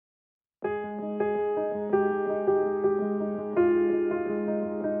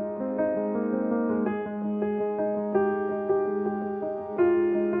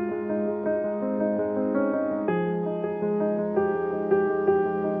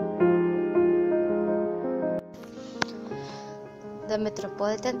The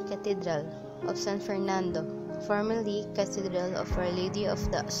Metropolitan Cathedral of San Fernando, formerly Cathedral of Our Lady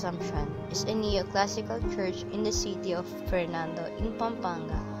of the Assumption, is a neoclassical church in the city of Fernando in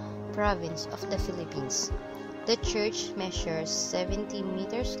Pampanga, province of the Philippines. The church measures 70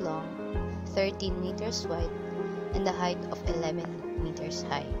 meters long, 13 meters wide, and a height of 11 meters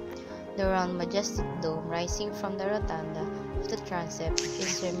high. The round majestic dome rising from the rotunda of the transept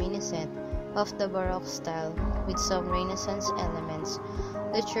is reminiscent of the Baroque style with some Renaissance elements.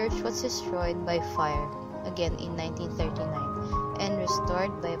 The church was destroyed by fire again in 1939 and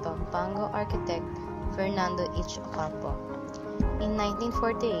restored by Pampanga architect Fernando H. Ocampo. In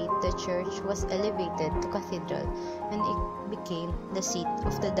 1948, the church was elevated to cathedral and it became the seat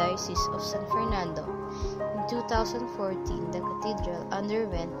of the Diocese of San Fernando. In 2014, the cathedral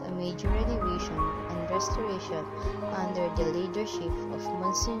underwent a major renovation and restoration under the leadership of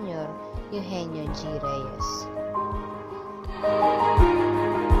Monsignor Eugenio G. Reyes.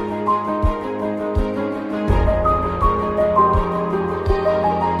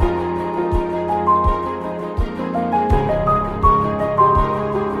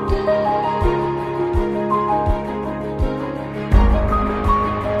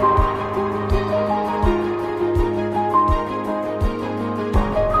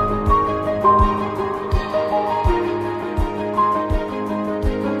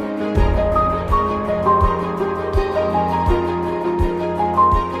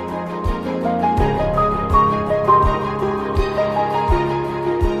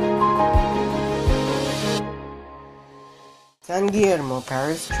 San Guillermo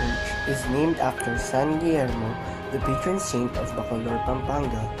Parish Church is named after San Guillermo, the patron saint of Bacolor,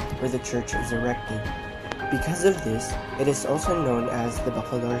 Pampanga, where the church is erected. Because of this, it is also known as the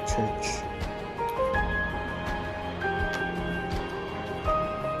Bacolor Church.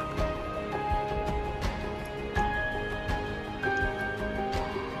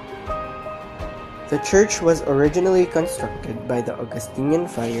 The church was originally constructed by the Augustinian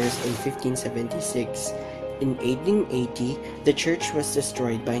friars in 1576. In 1880, the church was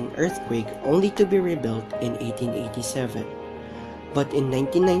destroyed by an earthquake only to be rebuilt in 1887. But in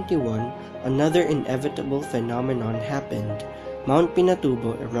 1991, another inevitable phenomenon happened. Mount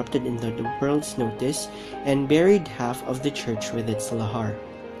Pinatubo erupted in the world's notice and buried half of the church with its lahar.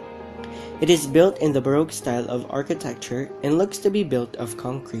 It is built in the Baroque style of architecture and looks to be built of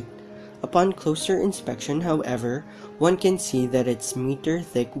concrete. Upon closer inspection, however, one can see that its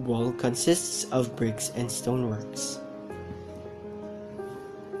meter-thick wall consists of bricks and stoneworks.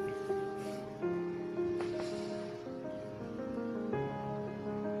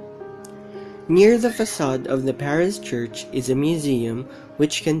 Near the facade of the Parish Church is a museum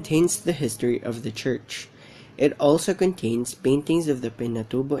which contains the history of the church. It also contains paintings of the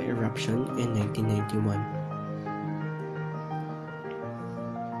Pinatubo eruption in 1991.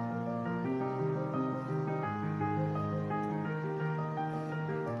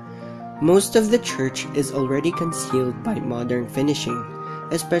 Most of the church is already concealed by modern finishing,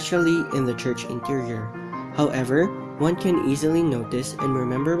 especially in the church interior. However, one can easily notice and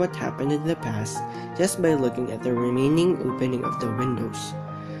remember what happened in the past just by looking at the remaining opening of the windows.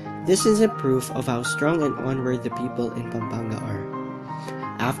 This is a proof of how strong and onward the people in Pampanga are.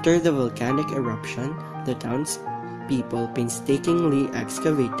 After the volcanic eruption, the townspeople painstakingly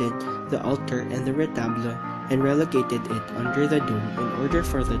excavated the altar and the retablo and relocated it under the dome in order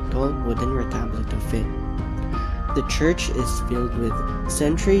for the tall wooden retablo to fit. The church is filled with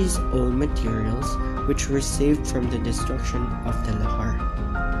centuries-old materials which were saved from the destruction of the lahar.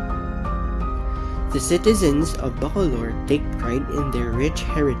 The citizens of Bacolor take pride in their rich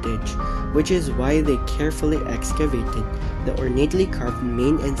heritage, which is why they carefully excavated the ornately carved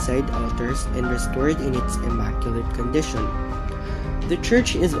main and side altars and restored in its immaculate condition. The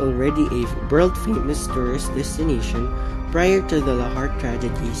church is already a world-famous tourist destination prior to the lahar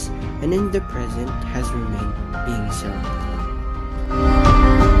tragedies and in the present has remained being so.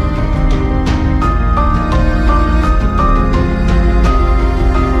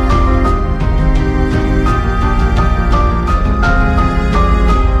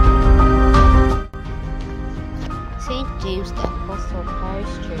 St. James the Apostle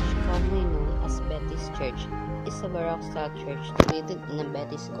Parish Church, commonly known as Betis Church, is a Baroque-style church located in the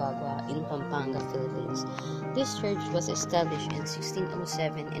Betis, Guagua in Pampanga, Philippines. This church was established in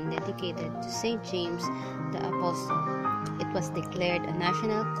 1607 and dedicated to St. James the Apostle. It was declared a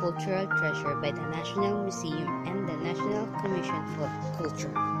national cultural treasure by the National Museum and the National Commission for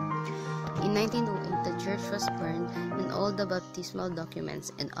Culture. In 1908, the church was burned and all the baptismal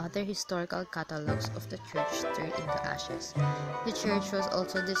documents and other historical catalogs of the church turned into ashes. The church was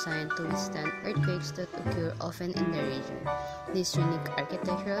also designed to withstand earthquakes that occur often in the region. This unique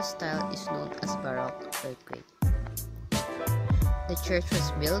architectural style is known as Baroque earthquake. The church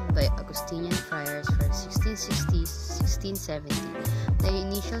was built by Agustinian friars from 1660-1670. The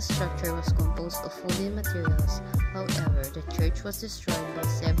initial structure was composed of wooden materials. However, the church was destroyed by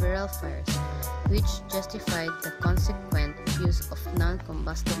several fires, which justified the consequent use of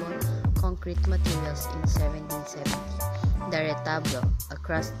non-combustible concrete materials in 1770. The retablo, a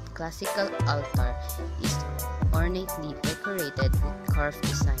classical altar, is ornately decorated with carved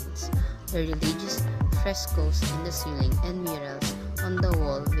designs. The religious frescoes in the ceiling and murals on the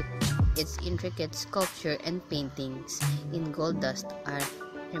wall with its intricate sculpture and paintings in gold dust are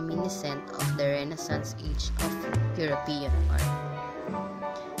reminiscent of the Renaissance age of European art.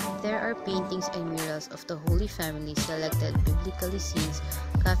 There are paintings and murals of the Holy Family, selected biblically scenes,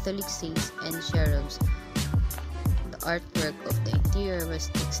 Catholic saints, and cherubs. The artwork of the interior was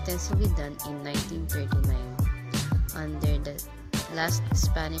extensively done in 1939 under the last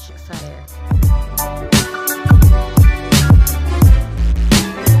Spanish fire.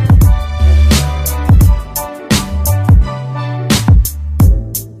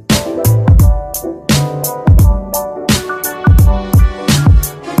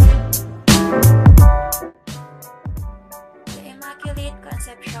 The Immaculate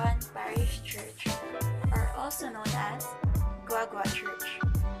Conception Parish Church, or also known as Guagua Church,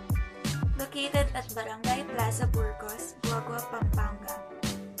 located at Barangay Plaza Burgos, Guagua, Pampanga.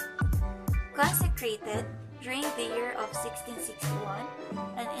 Consecrated during the year of 1661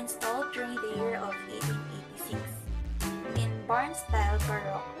 and installed during the year of 1886 in barn-style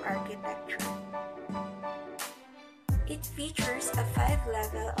Baroque architecture. It features a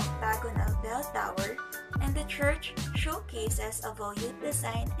 5-level octagonal bell tower, and the church showcases a volute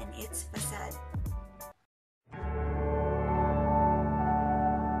design in its facade.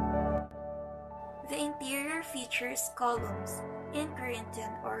 The interior features columns in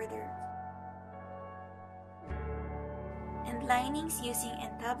Corinthian order and linings using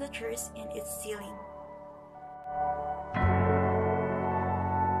entablatures in its ceiling.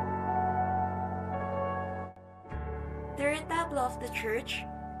 The retablo of the church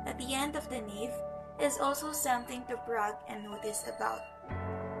at the end of the nave is also something to brag and notice about.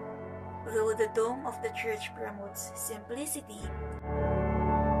 Though the dome of the church promotes simplicity,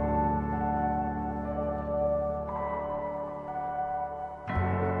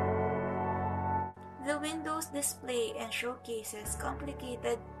 the windows display and showcases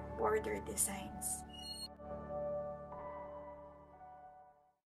complicated border designs.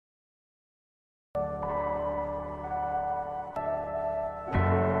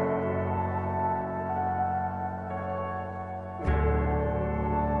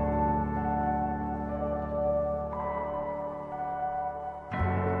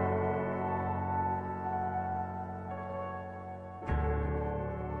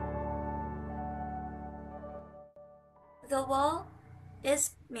 The wall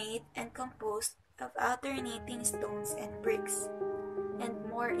is made and composed of alternating stones and bricks, and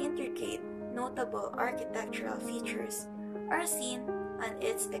more intricate, notable architectural features are seen on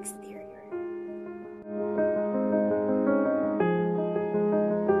its exterior.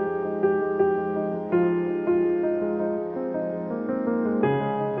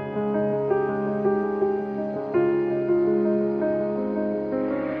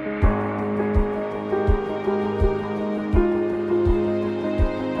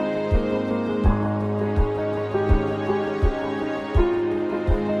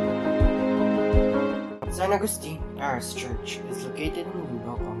 San Agustin Parish Church is located in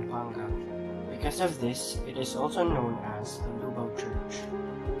Lubao, Pampanga. Because of this, it is also known as the Lubao Church.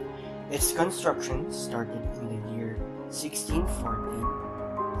 Its construction started in the year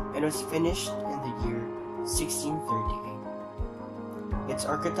 1614 and was finished in the year 1638. Its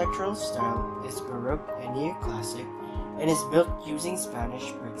architectural style is Baroque and neoclassic and is built using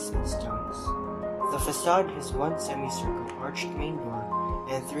Spanish bricks and stones. The facade has one semicircle arched main door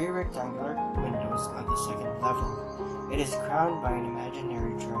and 3 rectangular windows on the second level. It is crowned by an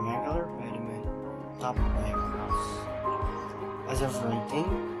imaginary triangular pediment topped by a cross. As of writing,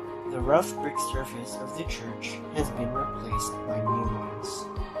 the rough brick surface of the church has been replaced by new ones.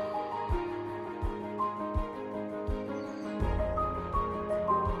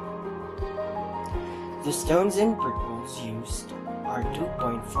 The stones and brick walls used are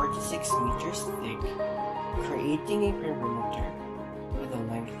 2.46 meters thick, creating a perimeter with a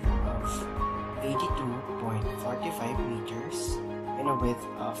length of 82.45 meters and a width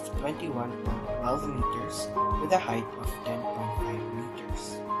of 21.12 meters with a height of 10.5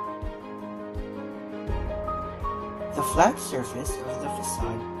 meters. The flat surface of the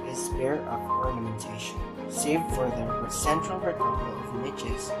facade is bare of ornamentation, save for the central recumbent of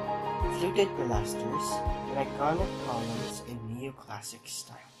niches, fluted pilasters, and iconic columns in neoclassic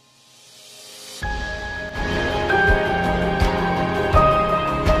style.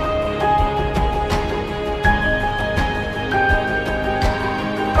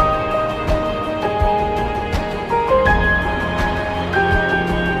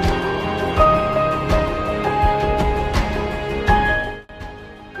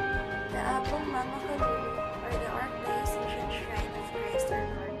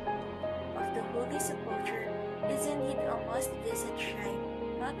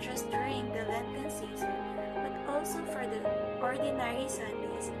 Ordinary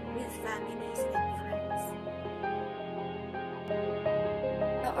Sundays with families and friends.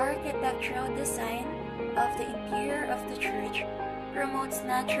 The architectural design of the interior of the church promotes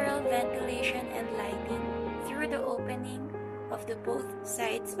natural ventilation and lighting through the opening of the both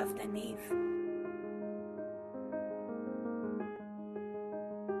sides of the nave.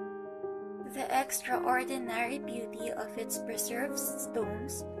 The extraordinary beauty of its preserved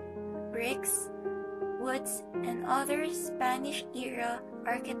stones, bricks, woods, and other Spanish-era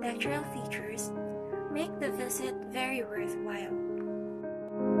architectural features make the visit very worthwhile.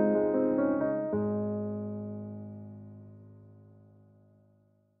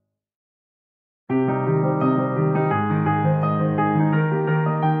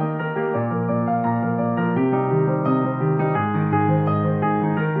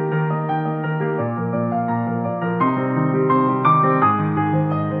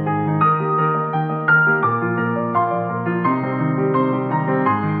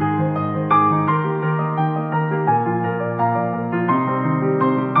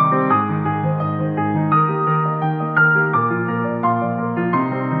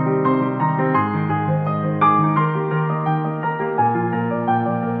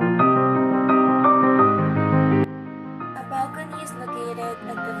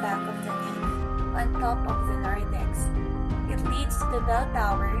 The bell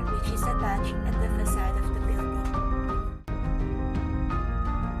tower, which is attached at the facade of the building.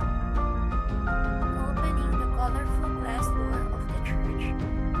 Opening the colorful glass door of the church,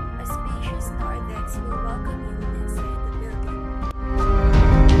 a spacious narthex will welcome you inside the building.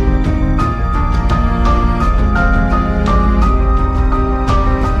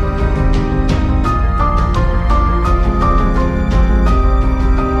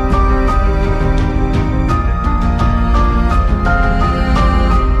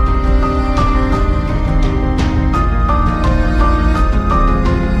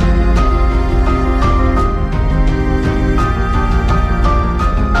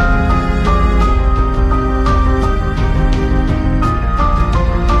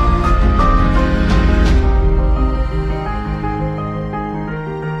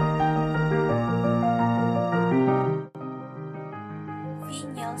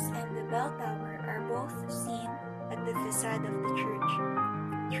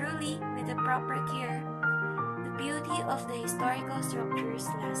 Of the historical structures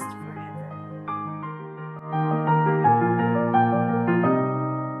last forever.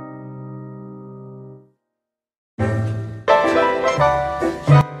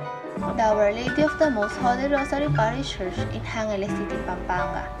 The Our Lady of the Most Holy Rosary Parish Church in Angeles City,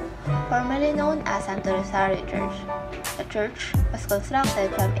 Pampanga, formerly known as Santo Rosario Church. The church was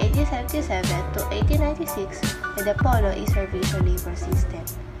constructed from 1877 to 1896 with the Polo reservation labor system.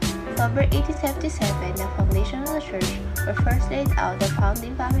 October 1877, the foundation of the church were first laid out the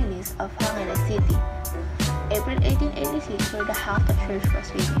founding families of Angeles City. April 1886, where the half the church was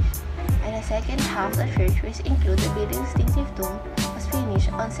finished, and the second half of the church, which included the building's distinctive dome, was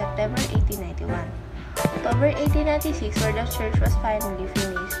finished on September 1891. October 1896, where the church was finally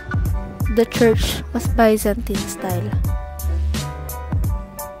finished. The church was Byzantine style.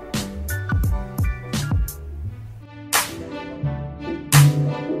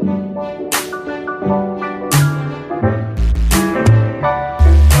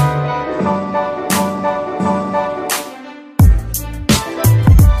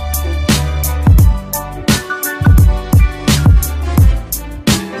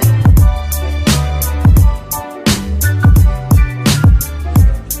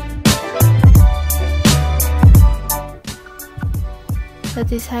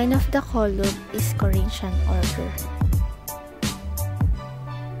 The design of the column is Corinthian order.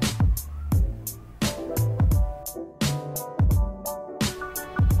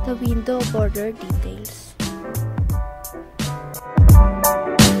 The window border details.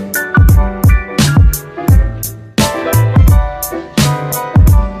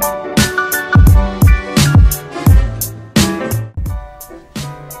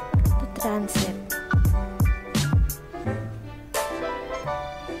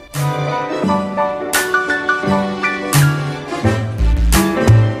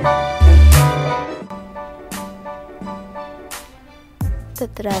 the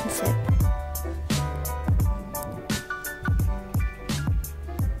transept.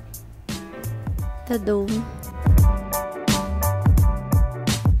 The dome.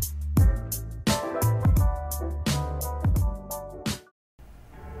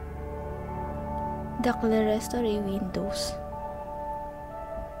 The clerestory windows.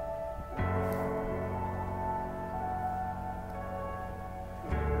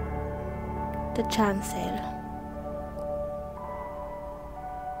 The chancel.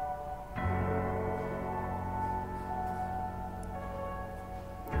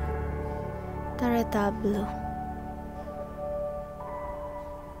 The retablo.